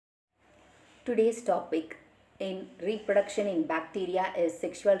Today's topic in reproduction in bacteria is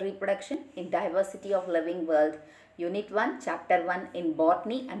sexual reproduction in diversity of living world. Unit 1, Chapter 1 in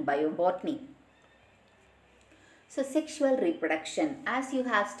Botany and Biobotany. So sexual reproduction, as you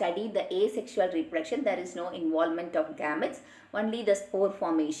have studied the asexual reproduction, there is no involvement of gametes, only the spore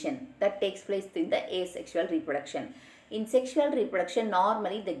formation that takes place in the asexual reproduction. In sexual reproduction,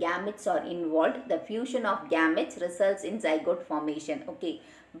 normally the gametes are involved. The fusion of gametes results in zygote formation. Okay,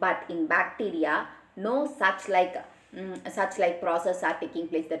 but in bacteria, no such like process are taking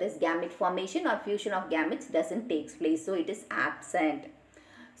place. That is, gamete formation or fusion of gametes doesn't take place. So it is absent.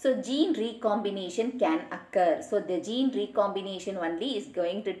 So gene recombination can occur. So the gene recombination only is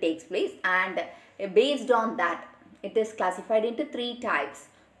going to take place, and based on that, it is classified into three types: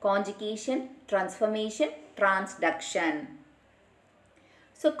 conjugation, transformation, transduction.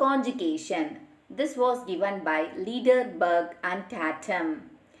 So conjugation, this was given by Liederberg and Tatum.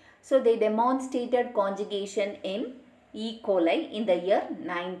 So they demonstrated conjugation in E. coli in the year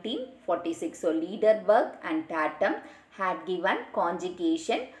 1946. So Liederberg and Tatum had given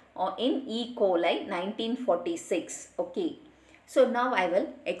conjugation in E. coli 1946. Okay. So now I will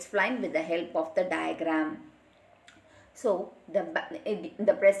explain with the help of the diagram. So in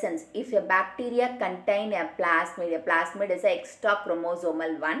the presence, if a bacteria contain a plasmid is a extra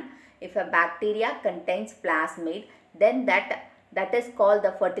chromosomal one. If a bacteria contains plasmid, then that is called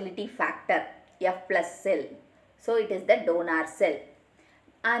the fertility factor, F plus cell. So it is the donor cell.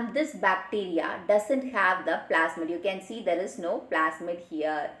 And this bacteria doesn't have the plasmid. You can see there is no plasmid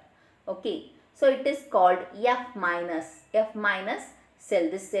here. Okay. So it is called F minus cell.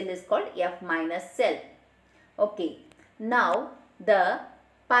 This cell is called F minus cell. Okay. Now the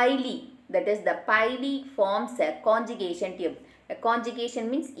pili, that is the pili, forms a conjugation tube. A conjugation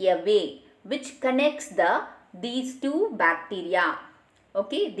means a way which connects these two bacteria.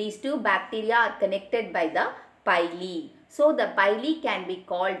 Okay, these two bacteria are connected by the pili. So the pili can be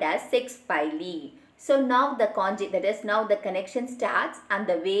called as sex pili. So now the connection starts and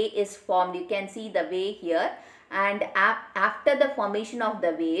the way is formed. You can see the way here, and after the formation of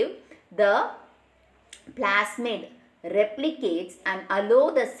the wave, the plasmid replicates and allow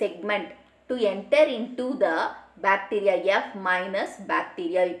the segment to enter into the bacteria, F minus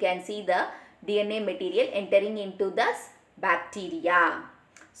bacteria. You can see the DNA material entering into this bacteria.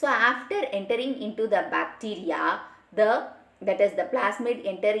 So after entering into the bacteria, that is the plasmid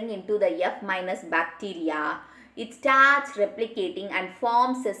entering into the F minus bacteria, it starts replicating and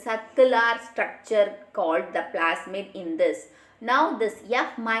forms a circular structure called the plasmid in this. Now this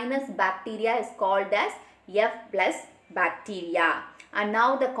F minus bacteria is called as F plus bacteria, and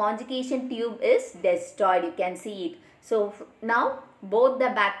now the conjugation tube is destroyed. You can see it. So now both the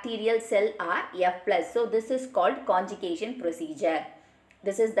bacterial cell are F plus. So this is called conjugation procedure.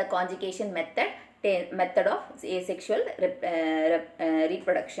 This is the conjugation method of asexual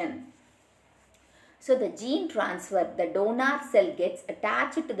reproduction. So the gene transfer, the donor cell gets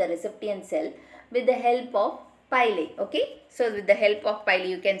attached to the recipient cell with the help of pili. Okay. So with the help of pili,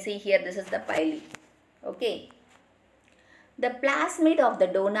 you can see here, this is the pili. Okay. The plasmid of the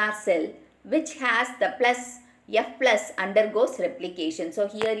donor cell, which has the F plus, undergoes replication. So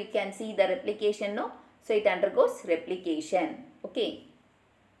here you can see the replication, no? So it undergoes replication. Okay.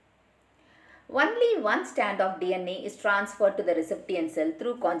 Only one strand of DNA is transferred to the recipient cell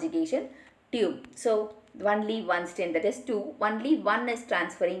through conjugation tube. So only one strand, that is 2. Only one is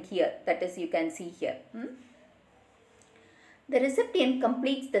transferring here. That is, you can see here. The recipient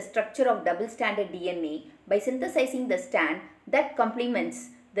completes the structure of double-stranded DNA by synthesizing the strand that complements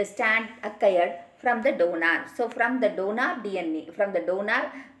the strand acquired from the donor. So from the donor DNA, from the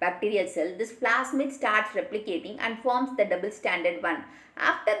donor bacterial cell, this plasmid starts replicating and forms the double-stranded one.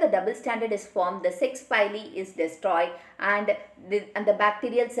 After the double-stranded is formed, the sex pili is destroyed, and the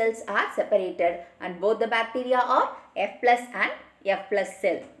bacterial cells are separated, and both the bacteria are F plus and F plus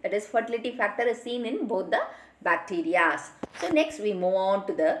cell. That is, fertility factor is seen in both the bacteria. So next we move on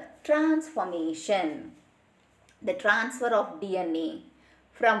to the transformation. The transfer of DNA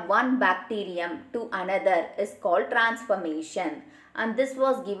from one bacterium to another is called transformation, and this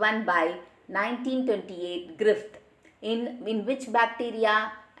was given by 1928 Griffith. In which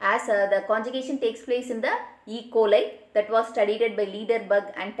bacteria, as the conjugation takes place in the E. coli, that was studied by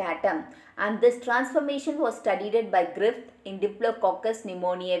Liederberg and Tatum, and this transformation was studied by Griffith in Diplococcus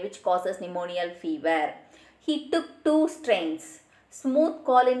pneumoniae, which causes pneumonial fever. He took 2 strains, smooth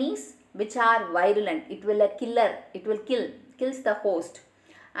colonies, which are virulent, it will kills the host,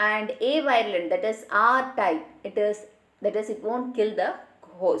 and avirulent, that is R type, it won't kill the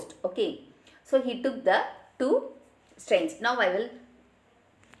host. Okay, so he took the 2 strains. Now I will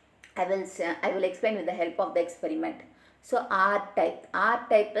I will explain with the help of the experiment. So R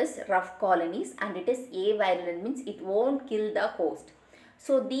type is rough colonies and it is avirulent, means it won't kill the host.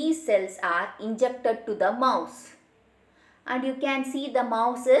 So these cells are injected to the mouse and you can see the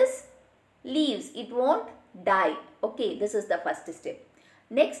mouse is leaves, it won't die. Okay, this is the first step.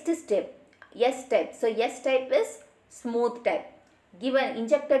 Next step, S type. So S type is smooth type. Given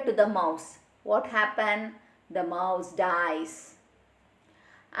injected to the mouse, what happened? The mouse dies.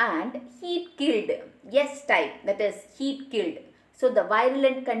 And heat killed, S type, that is heat killed. So the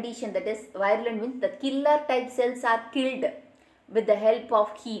virulent condition, that is virulent means the killer type cells are killed with the help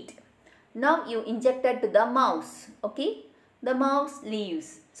of heat. Now you injected to the mouse, okay, the mouse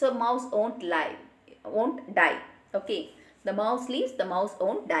leaves, so mouse won't die, okay, the mouse leaves, the mouse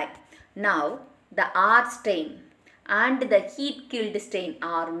won't die. Now the R strain and the heat killed strain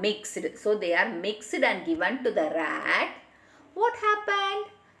are mixed, so they are mixed and given to the rat. What happened?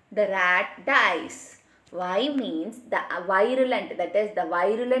 The rat dies. Why? Means the virulent, that is the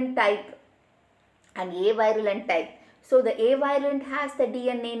virulent type and avirulent type. So the avirulent has the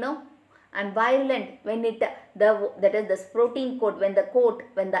DNA, no? And virulent, when it that is this protein coat, when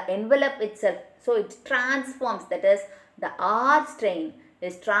the envelope itself, so it transforms, that is the R strain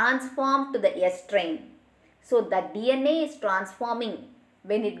is transformed to the S strain. So the DNA is transforming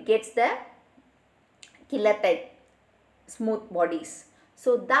when it gets the killer type smooth bodies.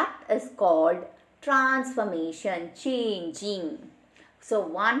 So that is called transformation, changing. So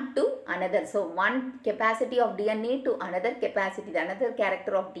one to another. So one capacity of DNA to another capacity, another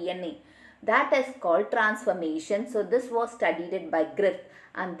character of DNA. That is called transformation. So this was studied by Griffith,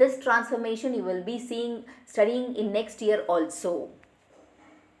 and this transformation you will be studying in next year also.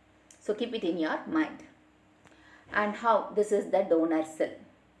 So keep it in your mind. And how? This is the donor cell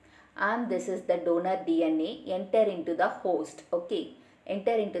and this is the donor DNA enter into the host, okay,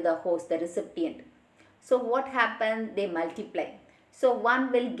 enter into the host, the recipient. So what happens? They multiply. So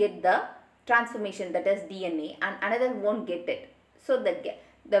one will get the transformation, that is DNA, and another won't get it. So the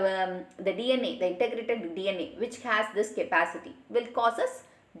DNA, the integrated DNA which has this capacity will causes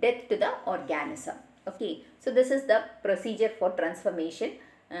death to the organism. Okay, so this is the procedure for transformation,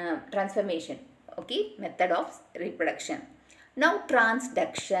 okay, method of reproduction. Now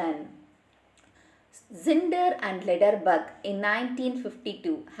transduction. Zinder and Lederberg in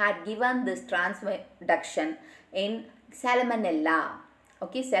 1952 had given this transduction in Salmonella.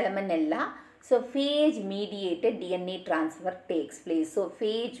 Okay, Salmonella. So phage mediated DNA transfer takes place. So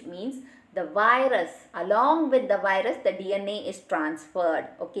phage means the virus, along with the virus the DNA is transferred.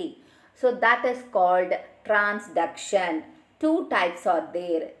 Okay, so that is called transduction. Two types are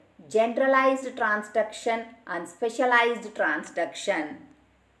there: generalized transduction and specialized transduction.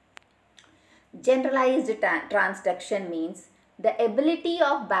 Generalized transduction means the ability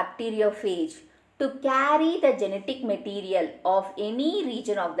of bacteriophage to carry the genetic material of any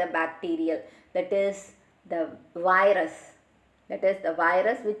region of the bacterial, that is the virus,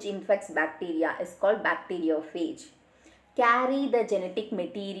 which infects bacteria is called bacteriophage. Carry the genetic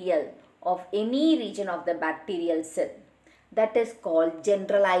material of any region of the bacterial cell, that is called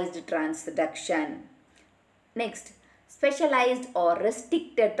generalized transduction. Next, specialized or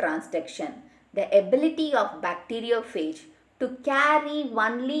restricted transduction. The ability of bacteriophage to carry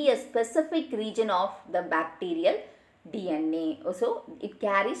only a specific region of the bacterial DNA. So it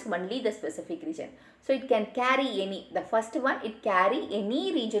carries only the specific region. So it can carry any, the first one, it carry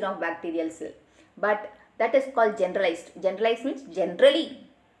any region of bacterial cell. But that is called generalized. Generalized means generally.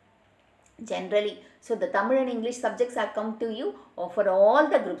 So the Tamil and English subjects are come to you, or for all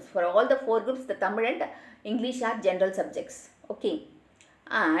the groups, for all the 4 groups, the Tamil and English are general subjects. Okay.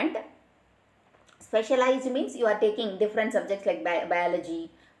 And specialized means you are taking different subjects like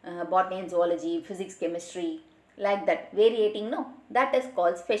biology, botany and zoology, physics, chemistry, like that, variating, no, that is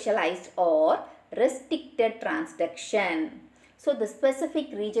called specialized or restricted transduction. So the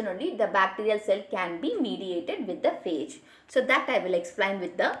specific region only the bacterial cell can be mediated with the phage. So that I will explain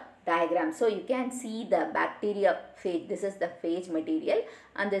with the diagram. So you can see the bacteria phage. This is the phage material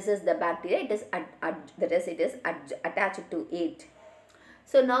and this is the bacteria. It is attached to it.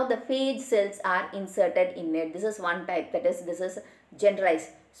 So now the phage cells are inserted in it. This is one type, that is this is generalized.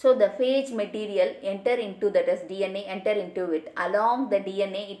 So the phage material enter into, that is DNA enter into it. Along the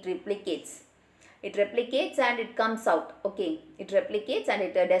DNA it replicates. It replicates and it comes out. Okay, it replicates and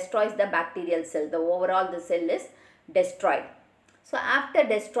it destroys the bacterial cell. The overall the cell is destroyed. So after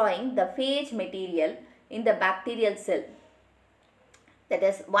destroying the phage material in the bacterial cell, that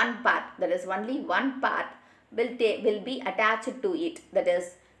is one part, that is only one part will be attached to it, that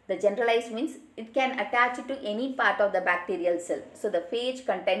is The generalized means it can attach to any part of the bacterial cell. So the phage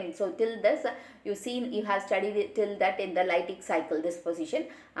containing, so till this you have studied it till that in the lytic cycle, this position.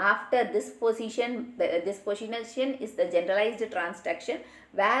 After this position, this position is the generalized transduction,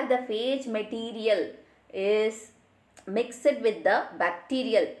 where the phage material is mixed with the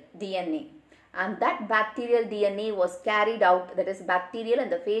bacterial DNA, and that bacterial DNA was carried out, that is bacterial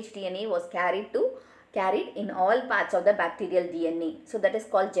and the phage DNA was carried in all parts of the bacterial DNA. So that is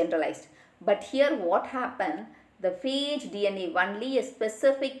called generalized. But here what happened, the phage DNA, only a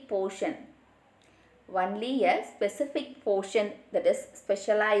specific portion, that is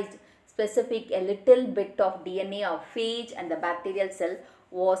specialized, specific, a little bit of DNA of phage and the bacterial cell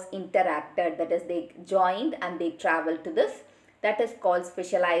was interacted, that is they joined and they traveled to this. That is called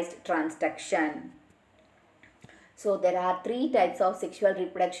specialized transduction. So there are three types of sexual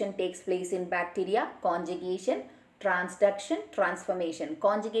reproduction takes place in bacteria: conjugation, transduction, transformation.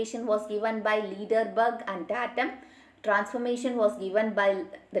 Conjugation was given by leader bug and tatum. Transformation was given by,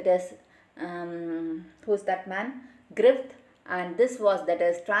 that is who's that man, Griffith, and this was, that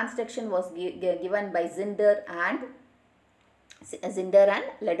is transduction was given by Zinder and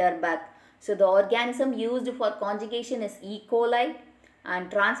Lederbach. So the organism used for conjugation is E. coli,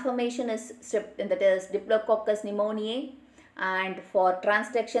 and transformation is that is Diplococcus pneumoniae, and for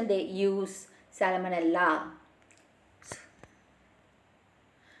transduction they use Salmonella.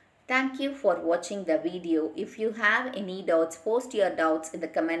 Thank you for watching the video. If you have any doubts, post your doubts in the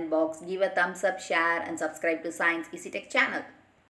comment box. Give a thumbs up, share and subscribe to Science Easy Tech channel.